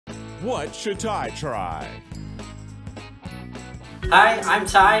What Should Ty Try? Hi, I'm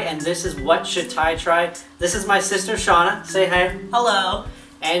Ty, and this is What Should Ty Try? This is my sister Shauna. Say hi. Hello.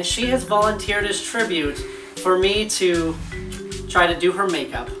 And she has volunteered as tribute for me to try to do her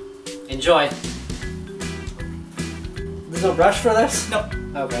makeup. Enjoy. There's no brush for this? Nope.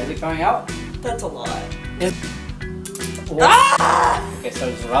 Okay, is it coming out? That's a lot. Ah! Okay,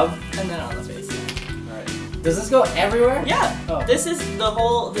 so just rub. And then on the face. Alright. Does this go everywhere? Yeah. Oh. This is the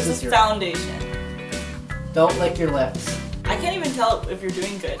whole, this is foundation. Don't lick your lips. I can't even tell if you're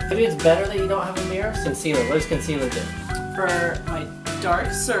doing good. Maybe it's better that you don't have a mirror. Concealer. What does concealer do? For my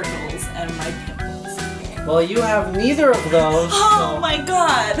dark circles and my pimples. Well, you have neither of those. Oh my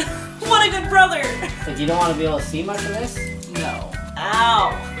god! What a good brother! Like, you don't want to be able to see much of this? No.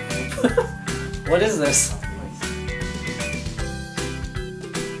 Ow! What is this?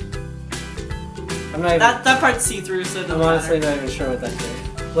 I'm not even, that part's see-through, so it doesn't I'm honestly matter. not even sure what that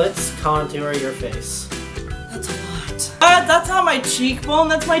did. Let's contour your face. That's a lot. That's not my cheekbone,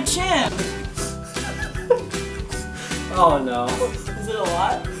 that's my chin! Oh no. Is it a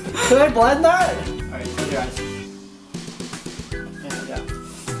lot? Can I blend that? Alright, close your eyes. Yeah.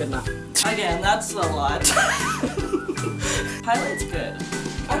 Good enough. Again, that's a lot. Highlight's good.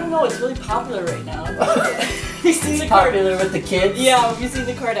 I don't know, it's really popular right now. You see the popular with the kids? Yeah, if you see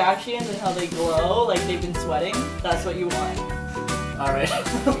the Kardashians and how they glow, like they've been sweating, that's what you want. Alright.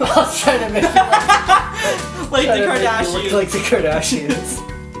 I'll try to make you like the Kardashians. look like the Kardashians.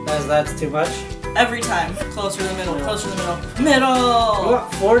 That's too much? Every time. Closer to the middle, closer to the middle. Middle! You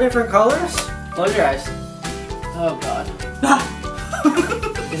want 4 different colors? Close your eyes. Oh god.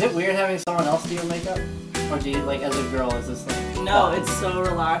 Is it weird having someone else do your makeup? Or do you, like, as a girl, is this like... No, it's so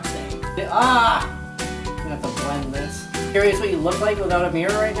relaxing. Ah! I'm gonna have to blend this. Curious what you look like without a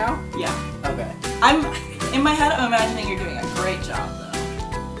mirror right now? Yeah. Okay. In my head, I'm imagining you're doing a great job, though.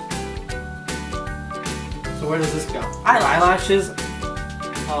 So where does this go? Eyelashes.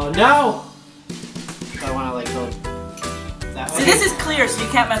 Oh no! So I wanna, like, go that way? See, this is clear, so you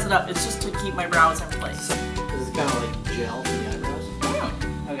can't mess it up. It's just to keep my brows in place. This is kind of like gel for the eyebrows.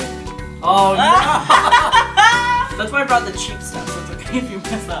 Mm. Okay. Oh no! That's why I brought the cheap stuff, so it's okay if you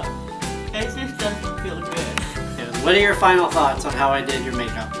mess up. It just doesn't feel good. What are your final thoughts on how I did your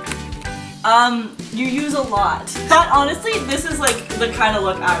makeup? You use a lot. But honestly, this is like the kind of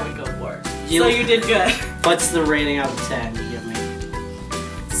look I would go for. So you did good. What's the rating out of 10 you give me?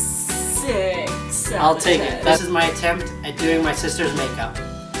 6. I'll take it. This is my attempt at doing my sister's makeup.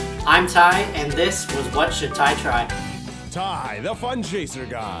 I'm Ty, and this was What Should Ty Try? Ty, the FunChaser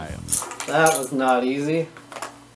guy. That was not easy.